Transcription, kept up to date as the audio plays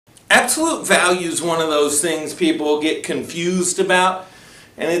absolute value is one of those things people get confused about,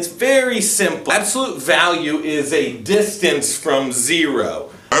 and it's very simple. Absolute value is a distance from zero.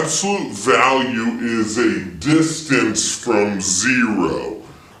 Absolute value is a distance from zero.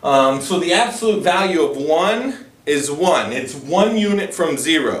 So the absolute value of 1 is 1. It's 1 unit from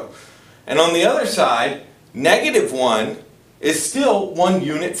 0. And on the other side, -1 is still 1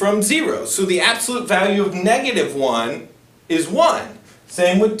 unit from 0. So the absolute value of -1 is 1.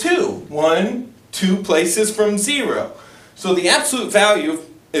 Same with 2. 1, 2 places from 0. So the absolute value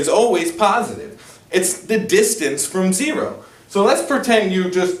is always positive. It's the distance from 0. So let's pretend you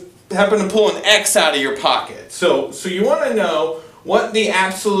just happen to pull an X out of your pocket. So you want to know what the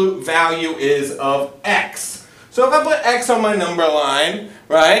absolute value is of X. So if I put X on my number line,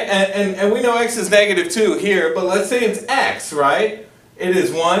 right, and we know X is -2 here, but let's say it's X, right? It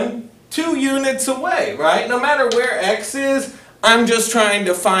is 1, 2 units away, right? No matter where X is, I'm just trying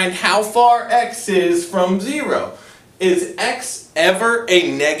to find how far X is from 0. Is X ever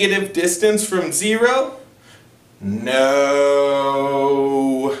a negative distance from 0? No.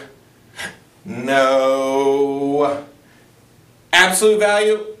 No. Absolute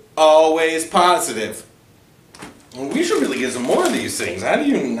value, always positive. Well, we should really get some more of these things. How do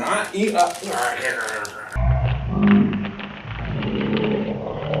you not eat up?